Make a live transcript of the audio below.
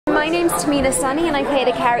my name's Tehmina and I played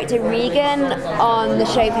a character Regan on the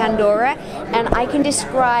show Pandora, and I can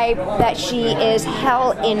describe that she is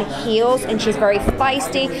hell in heels and she's very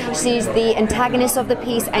feisty. She's the antagonist of the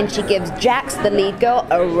piece and she gives Jax, the lead girl,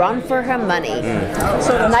 a run for her money.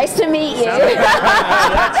 So nice to meet you.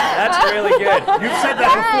 That's really good. You've said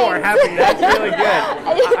that before, haven't you? That's really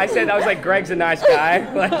good. I said, I was like, Greg's a nice guy.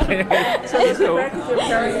 So does the fact that they're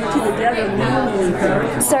pairing you two together mean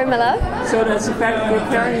anything? Sorry, my love? So does the fact that they're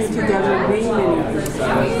pairing you together mean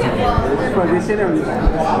anything for this interview?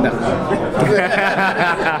 No.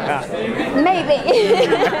 Maybe.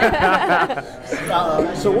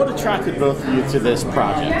 So what attracted both of you to this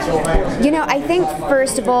project? You know, I think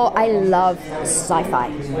first of all, I love sci-fi.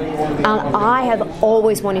 And I have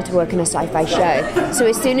always wanted to work in a sci-fi show. So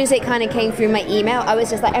as soon as it kind of came through my email, I was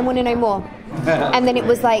just like, I want to know more. And then it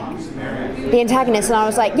was like the antagonist, and I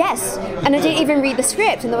was like, yes. And I didn't even read the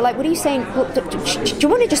script, and they were like, what are you saying? Well, do you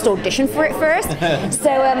want to just audition for it first?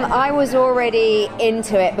 So I was already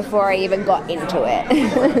into it before I even got into it.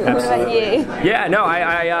 What about you? Yeah, no,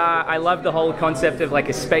 I love the whole concept of like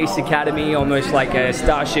a space academy, almost like a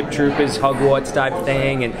Starship Troopers, Hogwarts type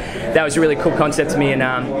thing, and that was a really cool concept to me. And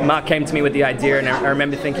Mark came to me with the idea, and I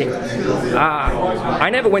remember thinking, I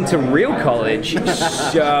never went to real college,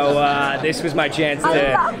 so this was my chance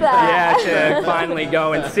to finally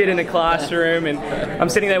go and sit in a classroom, and I'm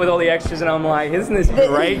sitting there with all the extras, and I'm like, isn't this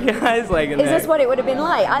great, guys? Like, is this what it would have been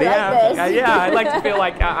like? I like this. Yeah, I'd like to feel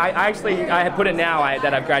like I had put it now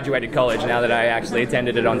that I've graduated college, now that I actually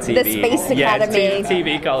attended it on TV. The Space Academy. Yeah,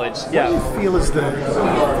 TV college. Yeah. What do you feel is the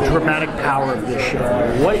dramatic power of this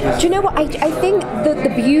show? Do you know what? I think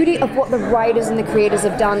the beauty of what the writers and the creators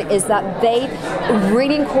have done is that they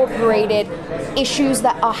really incorporated issues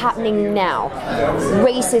that are happening now.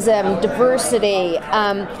 Racism, diversity,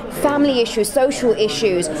 family issues, social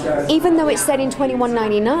issues. Even though it's set in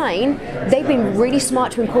 2199, they've been really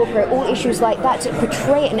smart to incorporate all issues like that to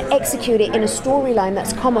portray it and execute it in a storyline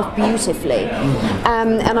that's come off beautifully.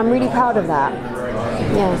 And I'm really proud of that.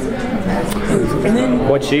 Yeah. And then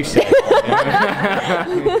what she said.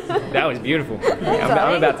 That was beautiful.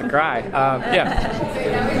 I'm about to cry. Yeah.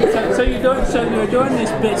 So you're doing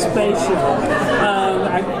this big spaceship.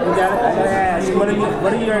 I gotta ask, what are your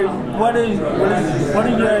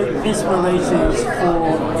inspirations for?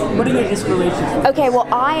 What are your inspirations for? Okay, well,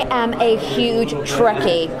 I am a huge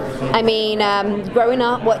Trekkie. I mean, growing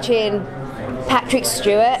up watching Patrick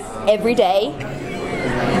Stewart every day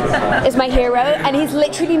is my hero, and he's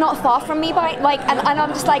literally not far from me and I'm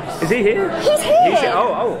just like, is he here? He's here. He's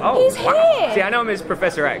wow. here. See, I know him as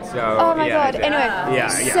Professor X. So oh my god. Anyway,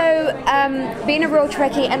 so being a real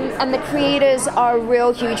Trekkie, and the creators are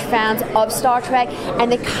real huge fans of Star Trek,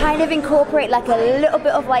 and they kind of incorporate like a little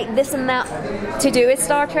bit of like this and that to do with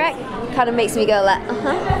Star Trek. Kind of makes me go like,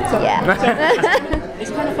 yeah. It's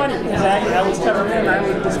kind of funny because I was telling him I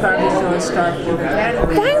would describe this show as Star Trek.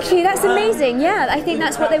 Thank you, that's amazing. Yeah, I think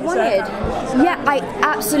that's what they wanted. Yeah, I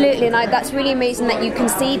absolutely, and that's really amazing that you can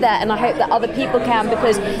see that, and I hope that other people can,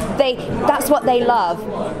 because that's what they love.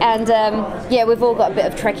 And yeah, we've all got a bit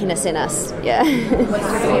of Trekkiness in us. Yeah. What's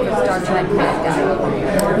your favorite Star Trek bad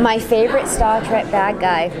guy? My favorite Star Trek bad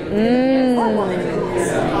guy.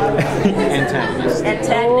 Antagonist.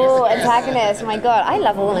 Oh, antagonist. My god, I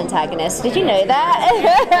love all antagonists. Did you know that?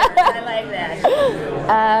 I like that.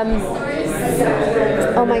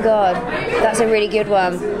 Oh my god, that's a really good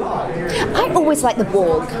one. I always like the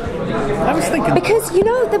Borg. I was thinking because you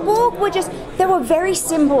know the Borg they were very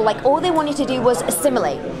simple. Like all they wanted to do was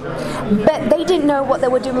assimilate, but they didn't know what they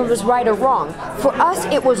were doing was right or wrong. For us,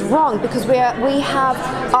 it was wrong because we have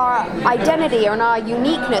our identity and our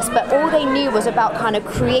uniqueness, but all they knew was about kind of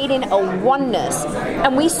creating a oneness,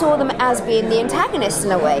 and we saw them as being the antagonists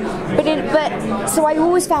in a way. But so I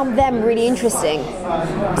always found them really interesting.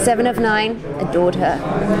 7 of 9, adored her.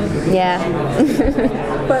 Yeah.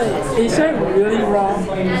 But is that really wrong?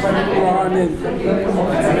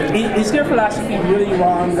 Is their philosophy really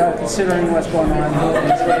wrong, considering what's going on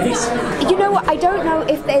in space? You know what? I don't know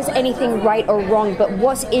if there's anything right or wrong, but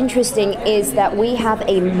what's interesting is that we have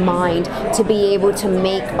a mind to be able to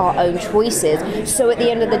make our own choices. So at the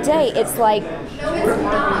end of the day, it's like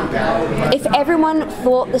if everyone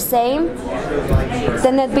thought the same,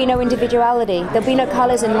 then there'd be no individuality. There'd be no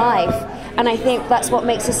colors in life. And I think that's what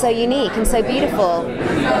makes us so unique and so beautiful.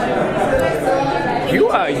 You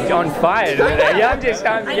are on fire today. Yeah, because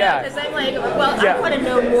I'm like, well, I want to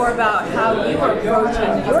know more about how you are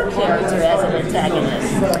approaching your character as an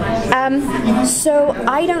antagonist. So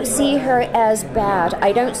I don't see her as bad.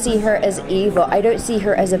 I don't see her as evil. I don't see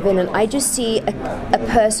her as a villain. I just see a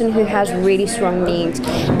person who has really strong needs.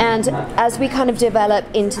 And as we kind of develop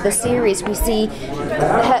into the series, we see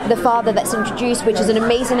the father that's introduced, which is an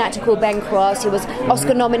amazing actor called Ben Cross. He was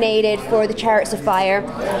Oscar nominated for The Chariots of Fire.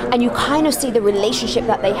 And you kind of see the relationship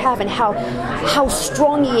that they have and how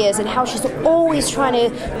strong he is and how she's always trying to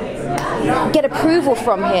get approval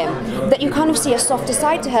from him, that you kind of see a softer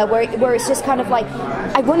side to her where it's just kind of like,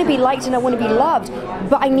 I want to be liked and I want to be loved,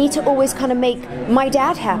 but I need to always kind of make my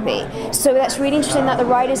dad happy. So that's really interesting that the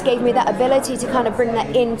writers gave me that ability to kind of bring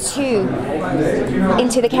that into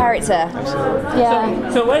the character.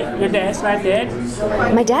 Yeah. So wait, your dad's not dead?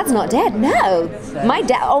 My dad's not dead, no. My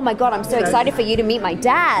dad, oh my God, I'm so excited for you to meet my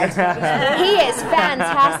dad. He is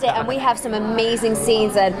fantastic and we have some amazing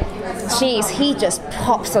scenes and geez, he just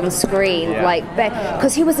pops on screen, like,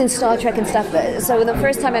 because he was in Star Trek and stuff. So the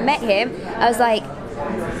first time I met him, I was like,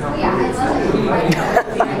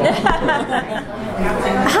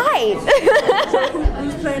 hi.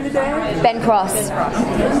 Who's playing today? Ben Cross.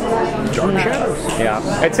 Yeah,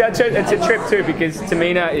 it's a trip too because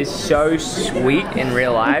Tehmina is so sweet in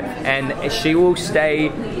real life, and she will stay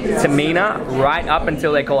Tehmina right up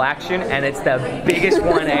until they call action, and it's the biggest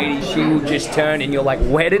 180. She will just turn, and you're like,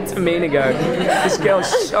 where did Tehmina go? This girl's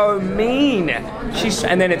so mean.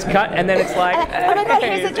 And then it's cut, and then it's like, oh my God,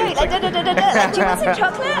 here's a joke. Like, do you want some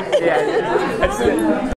chocolate? Yeah.